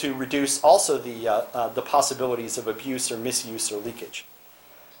in order to reduce also the possibilities of abuse or misuse or leakage.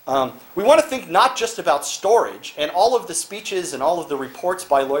 We want to think not just about storage, and all of the speeches and all of the reports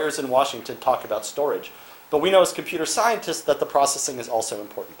by lawyers in Washington talk about storage, but we know as computer scientists that the processing is also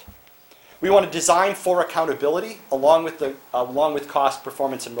important. We want to design for accountability along with cost,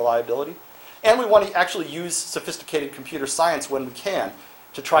 performance, and reliability. And we want to actually use sophisticated computer science when we can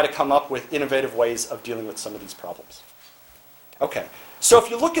to try to come up with innovative ways of dealing with some of these problems. Okay, so if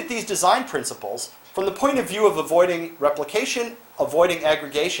you look at these design principles, from the point of view of avoiding replication, avoiding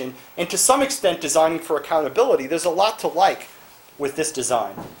aggregation, and to some extent designing for accountability, there's a lot to like with this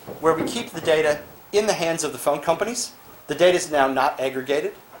design, where we keep the data in the hands of the phone companies. The data is now not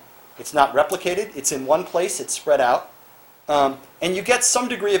aggregated. It's not replicated. It's in one place. It's spread out. And you get some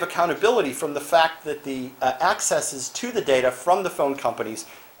degree of accountability from the fact that the accesses to the data from the phone companies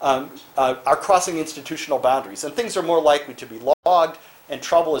are crossing institutional boundaries. And things are more likely to be logged, and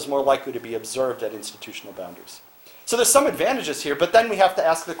trouble is more likely to be observed at institutional boundaries. So there's some advantages here, but then we have to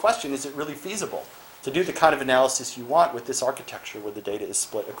ask the question, is it really feasible to do the kind of analysis you want with this architecture where the data is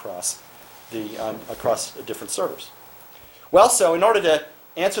split across different servers? Well, so in order to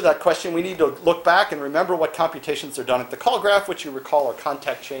answer that question, we need to look back and remember what computations are done at the call graph, which you recall are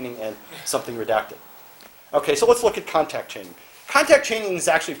contact chaining and something redacted. Okay, so let's look at contact chaining. Contact chaining is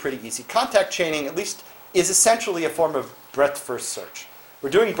actually pretty easy. Contact chaining, at least, is essentially a form of breadth-first search. We're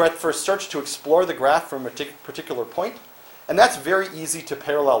doing breadth-first search to explore the graph from a particular point, and that's very easy to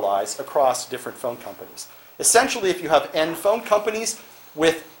parallelize across different phone companies. Essentially, if you have n phone companies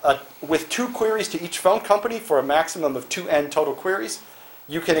with 2 queries to each phone company for a maximum of 2n total queries,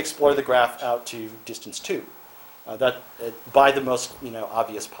 you can explore the graph out to distance 2 by the most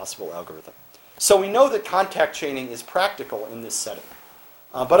obvious possible algorithm. So we know that contact chaining is practical in this setting.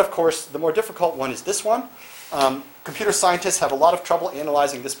 But of course, the more difficult one is this one. Computer scientists have a lot of trouble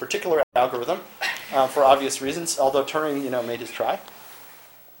analyzing this particular algorithm for obvious reasons, although Turing made his try.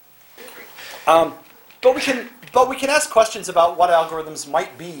 But we can ask questions about what algorithms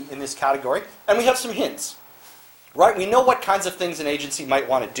might be in this category, and we have some hints. Right? We know what kinds of things an agency might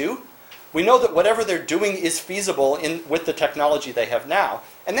want to do. We know that whatever they're doing is feasible with the technology they have now,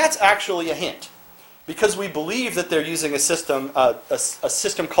 and that's actually a hint. because we believe that they're using a system, a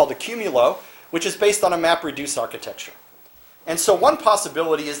system called Accumulo, which is based on a MapReduce architecture. And so one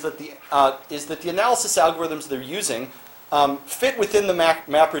possibility is that the analysis algorithms they're using fit within the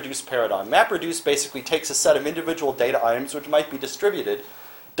MapReduce paradigm. MapReduce basically takes a set of individual data items, which might be distributed,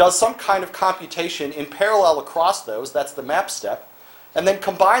 does some kind of computation in parallel across those, that's the map step, and then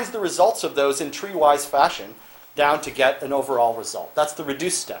combines the results of those in tree-wise fashion down to get an overall result. That's the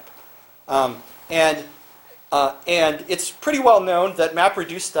reduce step. And it's pretty well known that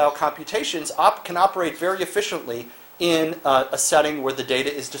MapReduce style computations can operate very efficiently in a setting where the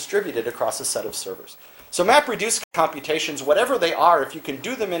data is distributed across a set of servers. So MapReduce computations, whatever they are, if you can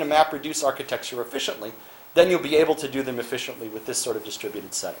do them in a MapReduce architecture efficiently, then you'll be able to do them efficiently with this sort of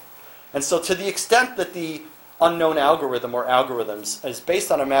distributed setting. And so to the extent that the unknown algorithm or algorithms is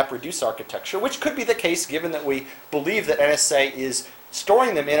based on a MapReduce architecture, which could be the case given that we believe that NSA is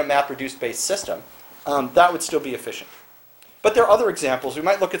storing them in a MapReduce-based system, that would still be efficient. But there are other examples. We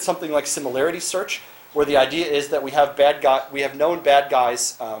might look at something like similarity search, where the idea is that we have known bad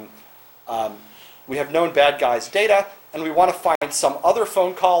guys data, and we want to find some other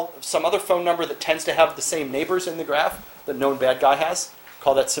phone number that tends to have the same neighbors in the graph that known bad guy has.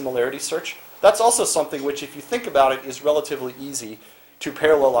 Call that similarity search. That's also something which, if you think about it, is relatively easy to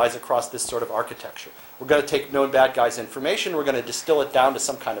parallelize across this sort of architecture. We're going to take known bad guy's information, we're going to distill it down to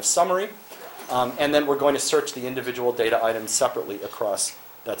some kind of summary, and then we're going to search the individual data items separately across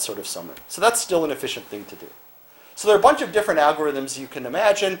that sort of summary. So that's still an efficient thing to do. So there are a bunch of different algorithms you can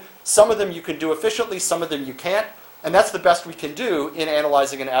imagine. Some of them you can do efficiently, some of them you can't. And that's the best we can do in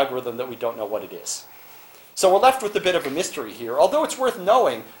analyzing an algorithm that we don't know what it is. So we're left with a bit of a mystery here, although it's worth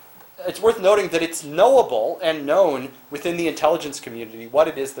noting that it's knowable and known within the intelligence community what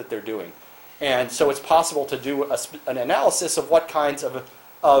it is that they're doing. And so it's possible to do an analysis of what kinds of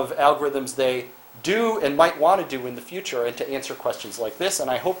algorithms they do and might want to do in the future, and to answer questions like this. And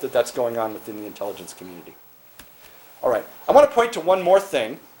I hope that that's going on within the intelligence community. All right, I want to point to one more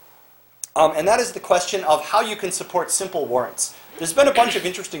thing, and that is the question of how you can support simple warrants. There's been a bunch of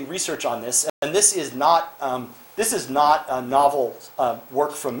interesting research on this, and this is not a novel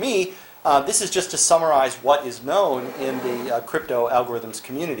work from me. This is just to summarize what is known in the crypto algorithms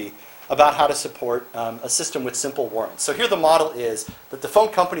community about how to support a system with simple warrants. So here the model is that the phone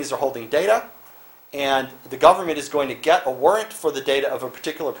companies are holding data, and the government is going to get a warrant for the data of a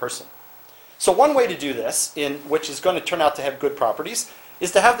particular person. So one way to do this, which is going to turn out to have good properties,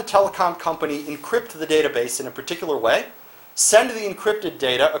 is to have the telecom company encrypt the database in a particular way, send the encrypted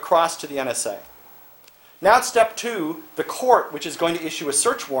data across to the NSA. Now at step 2, the court, which is going to issue a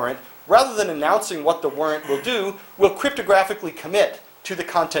search warrant, rather than announcing what the warrant will do, will cryptographically commit to the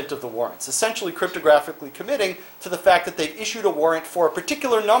content of the warrants, essentially cryptographically committing to the fact that they've issued a warrant for a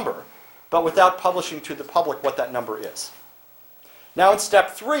particular number, but without publishing to the public what that number is. Now in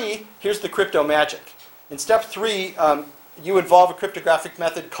step 3, here's the crypto magic. In step 3, you involve a cryptographic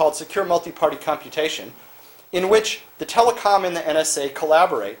method called secure multi-party computation, in which the telecom and the NSA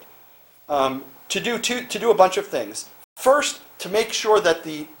collaborate to do a bunch of things. First, to make sure that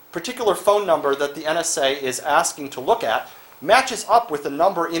the particular phone number that the NSA is asking to look at matches up with a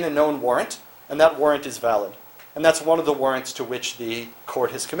number in a known warrant, and that warrant is valid. And that's one of the warrants to which the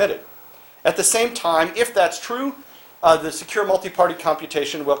court has committed. At the same time, if that's true, the secure multi-party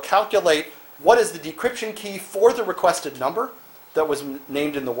computation will calculate what is the decryption key for the requested number that was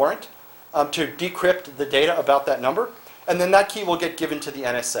named in the warrant to decrypt the data about that number. And then that key will get given to the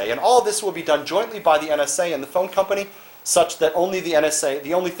NSA. And all of this will be done jointly by the NSA and the phone company, such that only the NSA,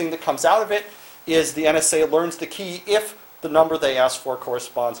 the only thing that comes out of it is the NSA learns the key if the number they asked for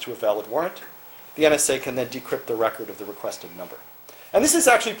corresponds to a valid warrant. The NSA can then decrypt the record of the requested number. And this is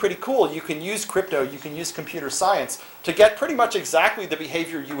actually pretty cool. You can use crypto, you can use computer science to get pretty much exactly the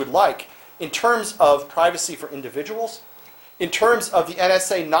behavior you would like in terms of privacy for individuals, in terms of the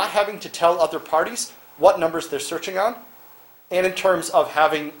NSA not having to tell other parties what numbers they're searching on, and in terms of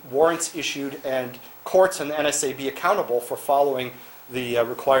having warrants issued and courts and the NSA be accountable for following the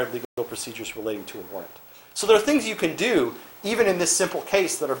required legal procedures relating to a warrant. So there are things you can do, even in this simple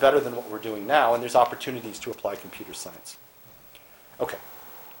case, that are better than what we're doing now, and there's opportunities to apply computer science. Okay.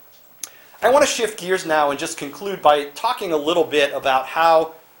 I want to shift gears now and just conclude by talking a little bit about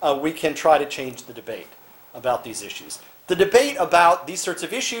how we can try to change the debate about these issues. The debate about these sorts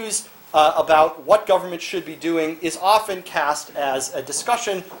of issues, about what government should be doing, is often cast as a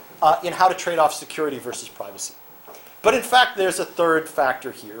discussion in how to trade off security versus privacy. But in fact, there's a third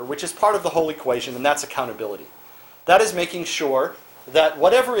factor here, which is part of the whole equation, and that's accountability. That is making sure that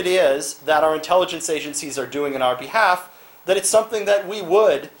whatever it is that our intelligence agencies are doing on our behalf, that it's something that we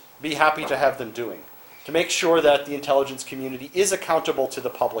would be happy to have them doing. to make sure that the intelligence community is accountable to the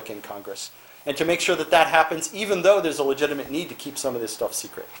public in Congress, and to make sure that that happens even though there's a legitimate need to keep some of this stuff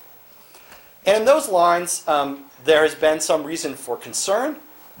secret. And in those lines, there has been some reason for concern,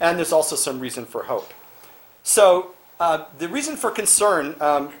 and there's also some reason for hope. So the reason for concern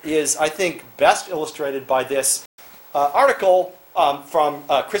is, I think, best illustrated by this article from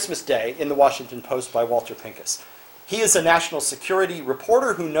Christmas Day in the Washington Post by Walter Pincus. He is a national security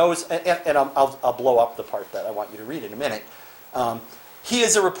reporter who knows, and I'll blow up the part that I want you to read in a minute. He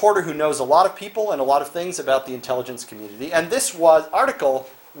is a reporter who knows a lot of people and a lot of things about the intelligence community, and this article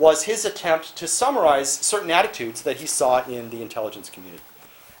was his attempt to summarize certain attitudes that he saw in the intelligence community.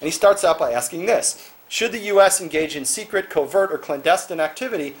 And he starts out by asking this: should the U.S. engage in secret, covert, or clandestine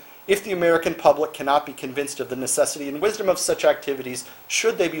activity if the American public cannot be convinced of the necessity and wisdom of such activities?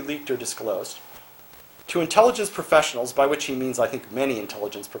 Should they be leaked or disclosed? To intelligence professionals, by which he means, I think, many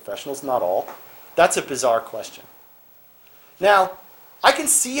intelligence professionals, not all, that's a bizarre question. Now, I can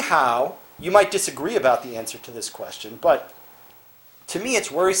see how you might disagree about the answer to this question, but to me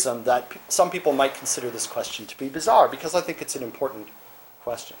it's worrisome that some people might consider this question to be bizarre, because I think it's an important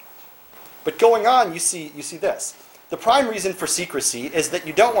question. But going on, you see this. The prime reason for secrecy is that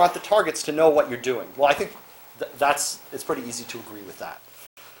you don't want the targets to know what you're doing. Well, I think it's pretty easy to agree with that.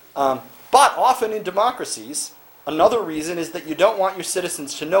 But often in democracies, another reason is that you don't want your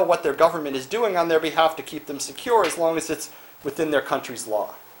citizens to know what their government is doing on their behalf to keep them secure, as long as it's within their country's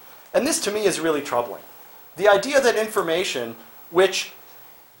law. And this, to me, is really troubling. The idea that information, which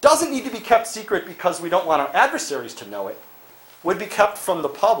doesn't need to be kept secret because we don't want our adversaries to know it, would be kept from the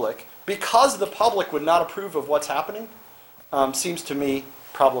public because the public would not approve of what's happening, seems to me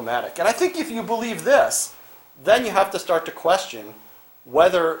problematic. And I think if you believe this, then you have to start to question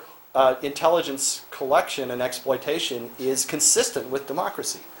whether intelligence collection and exploitation is consistent with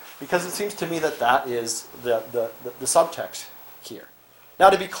democracy, because it seems to me that that is the subtext here. Now,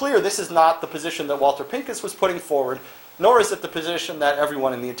 to be clear, this is not the position that Walter Pincus was putting forward, nor is it the position that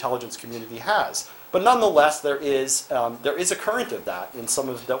everyone in the intelligence community has. But nonetheless, there is a current of that in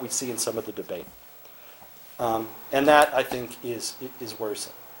that we see in some of the debate, and that, I think, is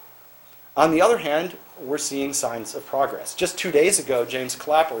worrisome. On the other hand, we're seeing signs of progress. Just 2 days ago, James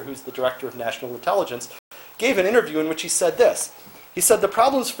Clapper, who's the director of national intelligence, gave an interview in which he said this. He said, "The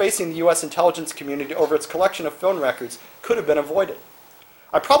problems facing the U.S. intelligence community over its collection of phone records could have been avoided.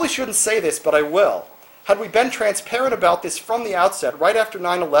 I probably shouldn't say this, but I will. Had we been transparent about this from the outset, right after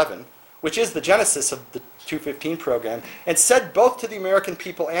 9/11, which is the genesis of the 215 program, and said both to the American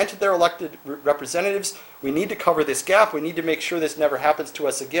people and to their elected representatives, we need to cover this gap, we need to make sure this never happens to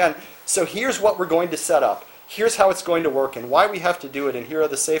us again, so here's what we're going to set up, here's how it's going to work, and why we have to do it, and here are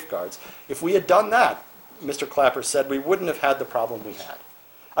the safeguards. If we had done that," Mr. Clapper said, "we wouldn't have had the problem we had."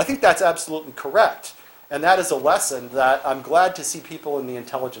 I think that's absolutely correct, and that is a lesson that I'm glad to see people in the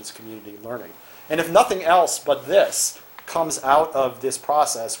intelligence community learning. And if nothing else but this comes out of this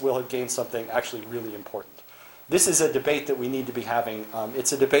process, we'll have gained something actually really important. This is a debate that we need to be having.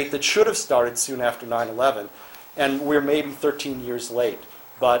 It's a debate that should have started soon after 9/11, and we're maybe 13 years late.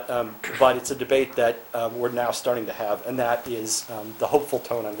 But it's a debate that we're now starting to have, and that is the hopeful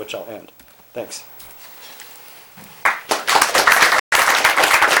tone on which I'll end. Thanks.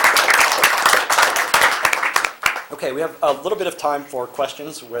 Okay, we have a little bit of time for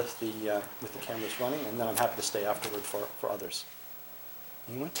questions with the cameras running, and then I'm happy to stay afterward for others.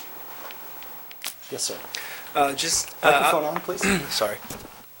 Anyone? Yes, sir. Microphone on, please. Sorry.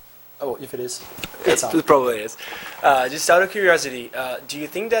 Oh, if it is, it's on. It probably is. Just out of curiosity, do you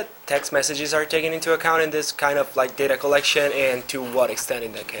think that text messages are taken into account in this kind of like data collection, and to what extent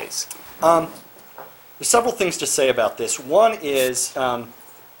in that case? There's several things to say about this. One is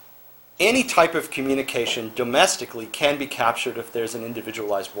any type of communication domestically can be captured if there's an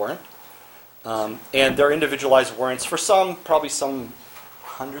individualized warrant. And there are individualized warrants for probably some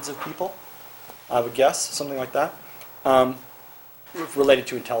hundreds of people, I would guess, something like that, related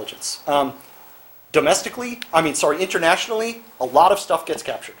to intelligence. Internationally, a lot of stuff gets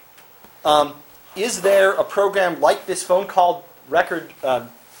captured. Is there a program like this phone call record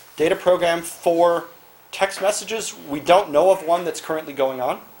data program for text messages? We don't know of one that's currently going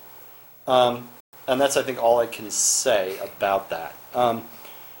on. And that's, I think, all I can say about that.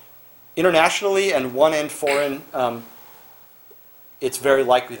 Internationally and foreign, it's very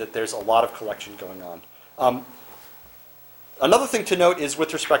likely that there's a lot of collection going on. Another thing to note is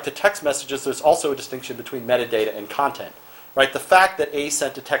with respect to text messages, there's also a distinction between metadata and content. Right? The fact that A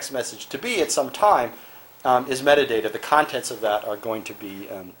sent a text message to B at some time is metadata. The contents of that are going to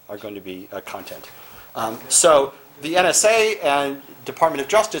be content. So the NSA and Department of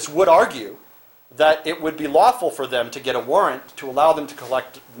Justice would argue that it would be lawful for them to get a warrant to allow them to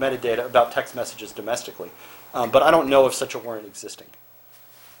collect metadata about text messages domestically. But I don't know of such a warrant existing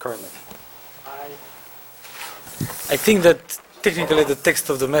currently. I think that technically the text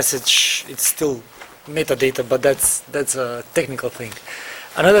of the message, it's still metadata, but that's a technical thing.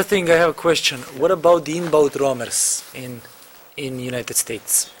 Another thing, I have a question. What about the inbound roamers in United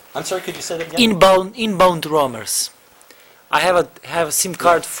States? I'm sorry, could you say that again? Inbound roamers. I have a SIM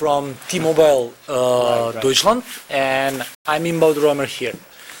card from T-Mobile Right. Deutschland, and I'm inbound roamer here.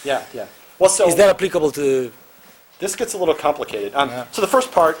 Yeah, yeah. Well, so Is that applicable to? this gets a little complicated. Yeah. So the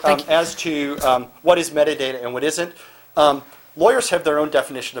first part, Thank you. as to what is metadata and what isn't, lawyers have their own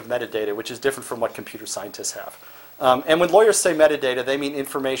definition of metadata, which is different from what computer scientists have. And when lawyers say metadata, they mean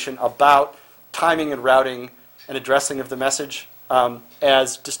information about timing and routing and addressing of the message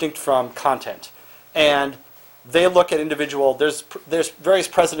as distinct from content. And they look at individual, there's various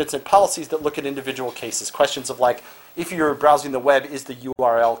precedents and policies that look at individual cases. Questions of like, if you're browsing the web, is the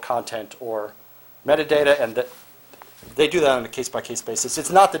URL content or metadata? And that they do that on a case-by-case basis.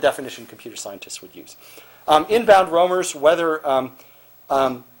 It's not the definition computer scientists would use. Inbound roamers, whether,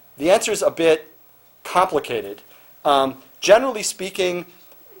 the answer is a bit complicated. Generally speaking,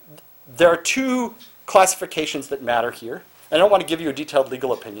 there are two classifications that matter here. I don't want to give you a detailed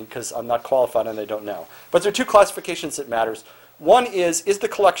legal opinion because I'm not qualified and I don't know. But there are two classifications that matters. One is the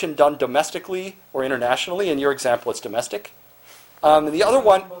collection done domestically or internationally? In your example, it's domestic. And the other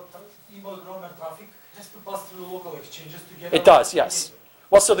one, Inbound roamer traffic has to pass through local exchanges to get. it does, yes.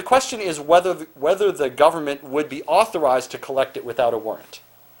 Well, so the question is whether the government would be authorized to collect it without a warrant,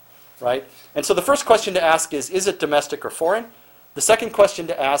 right? And so the first question to ask is it domestic or foreign? The second question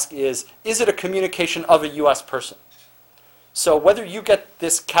to ask is it a communication of a U.S. person? So whether you get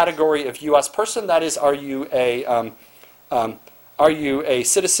this category of U.S. person, that is, are you a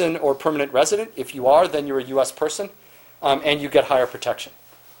citizen or permanent resident? If you are, then you're a U.S. person, and you get higher protection.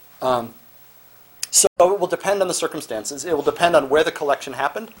 So it will depend on the circumstances. It will depend on where the collection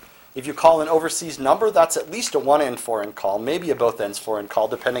happened. If you call an overseas number, that's at least a one-end foreign call, maybe a both ends foreign call,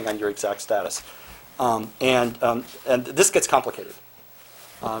 depending on your exact status. And this gets complicated,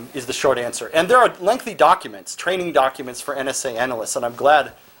 is the short answer. And there are lengthy documents, training documents for NSA analysts, and I'm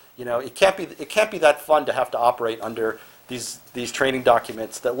glad, it can't be that fun to have to operate under these training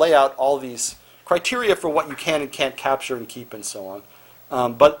documents that lay out all these criteria for what you can and can't capture and keep and so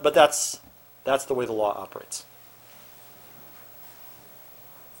on. But that's the way the law operates.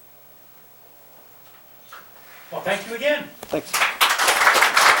 Well, thank you again. Thanks.